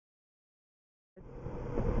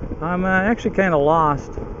I'm actually kind of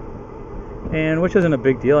lost, and which isn't a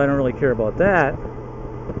big deal. I don't really care about that.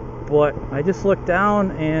 But I just looked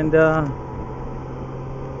down and I'm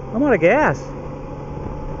out of gas.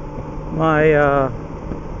 My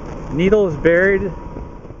needle is buried.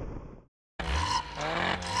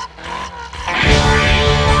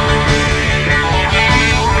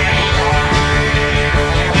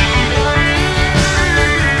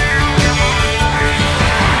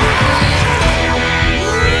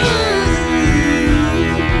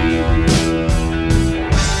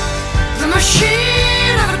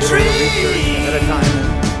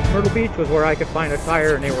 Myrtle Beach was where I could find a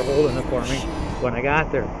tire, and they were holding it for me when I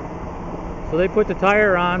got there. So they put the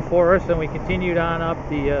tire on for us, and we continued on up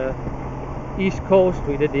the east coast.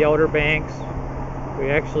 We did the Outer Banks. We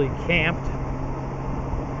actually camped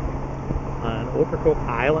on Ocracoke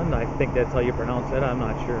Island. I think that's how you pronounce it. I'm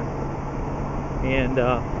not sure. And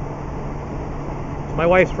it's my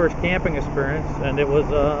wife's first camping experience, and it was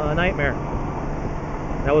a nightmare.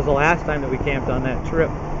 That was the last time that we camped on that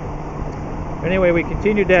trip. Anyway, we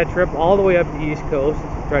continued that trip all the way up the East Coast.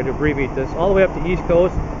 Tried to abbreviate this. All the way up the East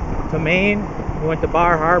Coast to Maine. We went to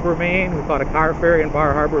Bar Harbor, Maine. We caught a car ferry in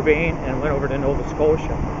Bar Harbor, Maine, and went over to Nova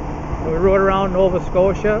Scotia. And we rode around Nova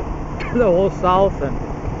Scotia, the whole south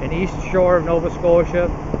and east shore of Nova Scotia.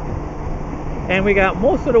 And we got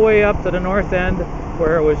most of the way up to the north end,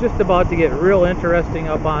 where it was just about to get real interesting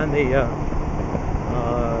up on the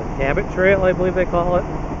Cabot Trail, I believe they call it.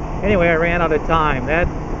 Anyway, I ran out of time. That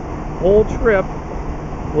whole trip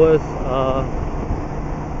was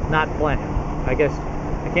not planned. I guess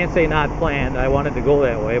I can't say not planned. I wanted to go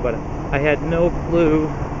that way, but I had no clue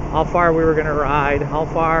how far we were going to ride, how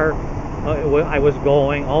far I was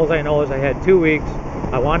going. All I know is I had 2 weeks.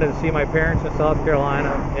 I wanted to see my parents in South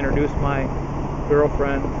Carolina, introduce my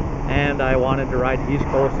girlfriend, and I wanted to ride the East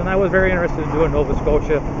Coast. And I was very interested in doing Nova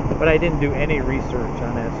Scotia, but I didn't do any research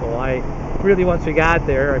on that. So I really, once we got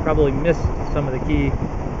there, I probably missed some of the key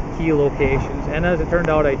locations, and as it turned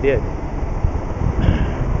out, I did,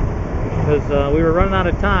 because we were running out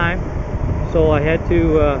of time. So I had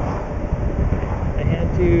to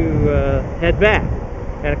head back.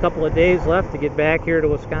 Had a couple of days left to get back here to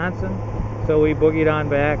Wisconsin, so we boogied on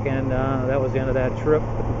back, and that was the end of that trip.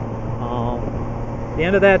 The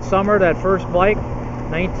end of that summer, that first bike,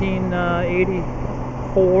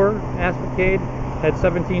 1984 Aspicade, had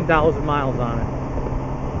 17,000 miles on it.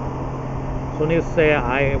 So needless to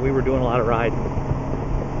say, we were doing a lot of riding.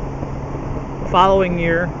 The following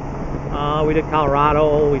year, we did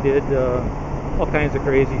Colorado. We did all kinds of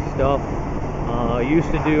crazy stuff.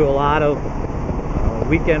 Used to do a lot of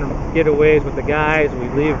weekend getaways with the guys.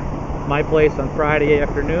 We'd leave my place on Friday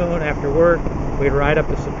afternoon after work. We'd ride up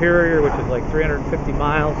to Superior, which is like 350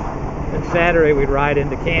 miles. And Saturday, we'd ride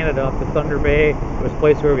into Canada, up to Thunder Bay. It was a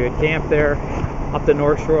place where we would camp there, up the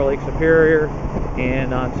North Shore, Lake Superior.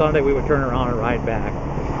 And on Sunday we would turn around and ride back.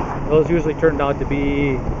 Those usually turned out to be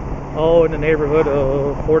in the neighborhood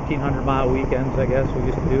of 1,400 mile weekends, I guess we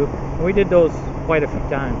used to do. And we did those quite a few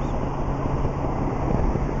times.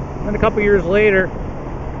 And a couple years later,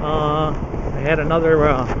 I had another,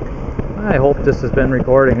 I hope this has been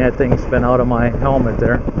recording. That thing's been out of my helmet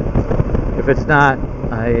there. If it's not,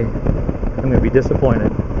 I'm going to be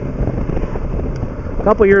disappointed. A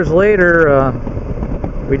couple years later,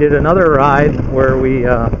 we did another ride where we,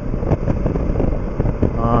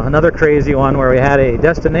 another crazy one where we had a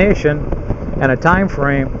destination and a time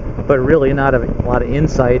frame, but really not a lot of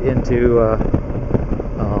insight into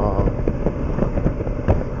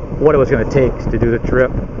what it was going to take to do the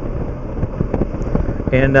trip.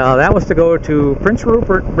 And that was to go to Prince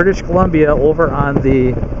Rupert, British Columbia, over on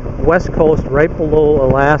the west coast, right below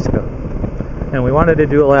Alaska. And we wanted to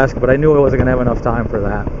do Alaska, but I knew I wasn't going to have enough time for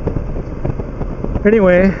that.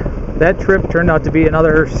 Anyway, that trip turned out to be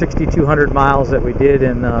another 6,200 miles that we did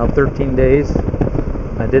in 13 days.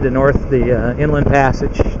 I did the inland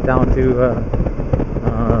passage down to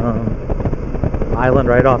island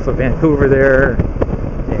right off of Vancouver there,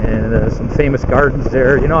 and some famous gardens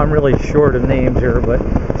there. You know, I'm really short of names here, but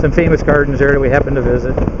some famous gardens there that we happened to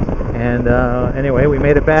visit. And anyway, we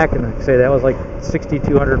made it back, and like I say, that was like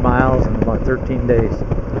 6,200 miles in about 13 days.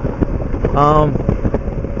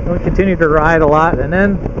 We continued to ride a lot, and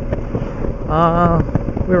then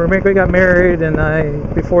we got married, and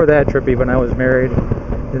before that trip even I was married,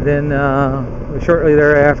 and then shortly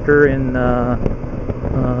thereafter, in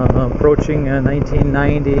approaching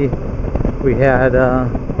 1990, we had a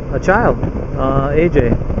child,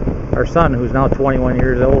 AJ, our son, who's now 21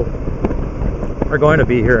 years old. We're going to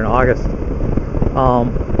be here in August.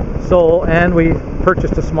 And we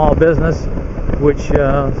purchased a small business, which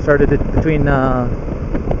started between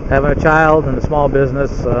having a child and a small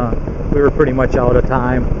business, we were pretty much out of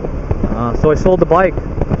time. So I sold the bike,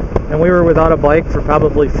 and we were without a bike for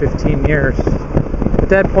probably 15 years. At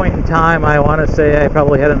that point in time, I want to say I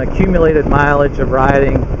probably had an accumulated mileage of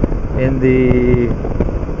riding in the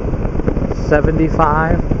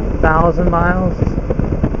 75,000 miles,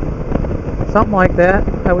 something like that,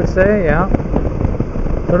 I would say, yeah.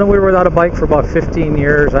 So then we were without a bike for about 15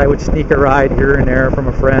 years. I would sneak a ride here and there from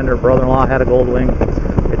a friend or brother-in-law had a Goldwing.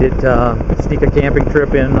 I did sneak a camping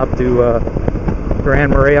trip in up to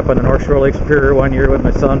Grand Marais up on the North Shore Lake Superior one year with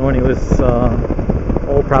my son when he was,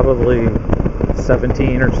 probably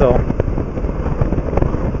 17 or so.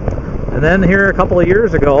 And then here a couple of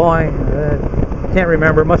years ago, I can't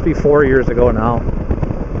remember, it must be 4 years ago now,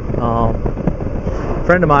 a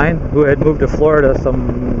friend of mine who had moved to Florida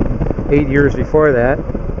some 8 years before that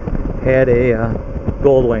had a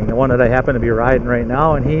Goldwing, the one that I happen to be riding right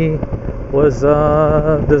now, and he was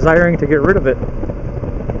desiring to get rid of it.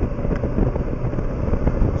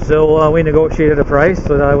 So we negotiated a price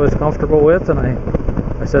that I was comfortable with, and I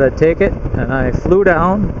said I'd take it, and I flew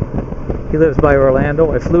down. He lives by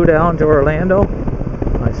Orlando. I flew down to Orlando.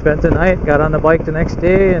 I spent the night, got on the bike the next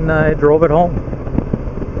day, and I drove it home.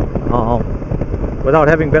 Without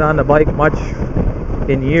having been on the bike much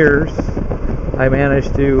in years, I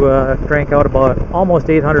managed to crank out about almost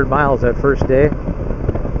 800 miles that first day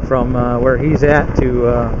from where he's at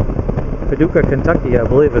to Paducah, Kentucky, I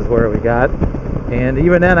believe is where we got. And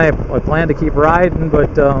even then I planned to keep riding,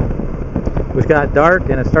 but it was got dark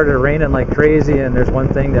and it started raining like crazy, and there's one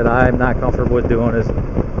thing that I'm not comfortable with doing is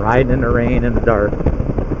riding in the rain in the dark.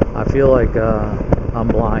 I feel like I'm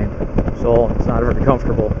blind, so it's not a very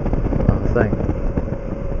comfortable thing.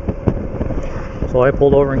 So I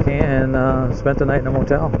pulled over and spent the night in a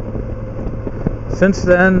motel. Since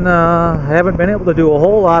then, I haven't been able to do a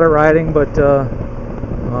whole lot of riding, but the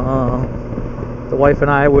wife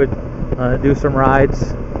and I would do some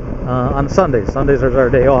rides on Sundays. Sundays is our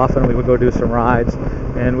day off, and we would go do some rides.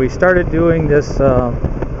 And we started doing this, it's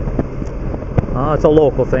a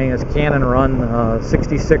local thing, it's Cannon Run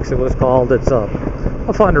 66 it was called. It's a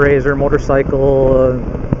fundraiser, motorcycle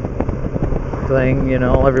thing, you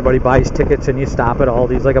know. Everybody buys tickets and you stop at all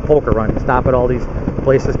these, like a poker run, you stop at all these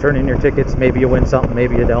places, turn in your tickets, maybe you win something,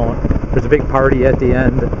 maybe you don't. There's a big party at the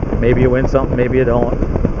end, maybe you win something, maybe you don't.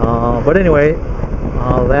 But anyway,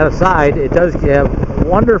 that aside, it does have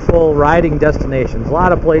wonderful riding destinations, a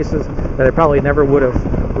lot of places that I probably never would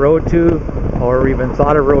have rode to or even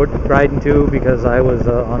thought of riding to because I was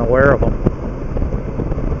unaware of them.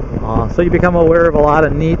 So you become aware of a lot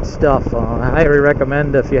of neat stuff. I highly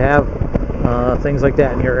recommend, if you have things like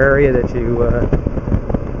that in your area, that you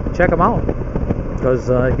check them out, because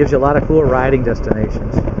it gives you a lot of cool riding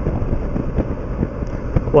destinations.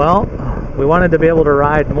 Well, we wanted to be able to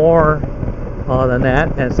ride more than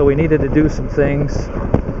that, and so we needed to do some things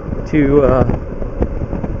to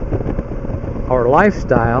our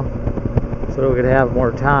lifestyle so that we could have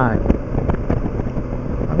more time.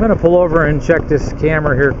 I'm going to pull over and check this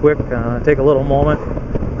camera here quick, take a little moment,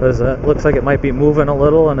 because it looks like it might be moving a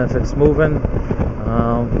little, and if it's moving,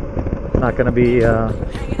 I'm not going to be not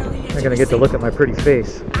going to get to look at my pretty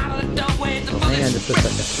face. So hang on just a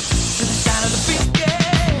second.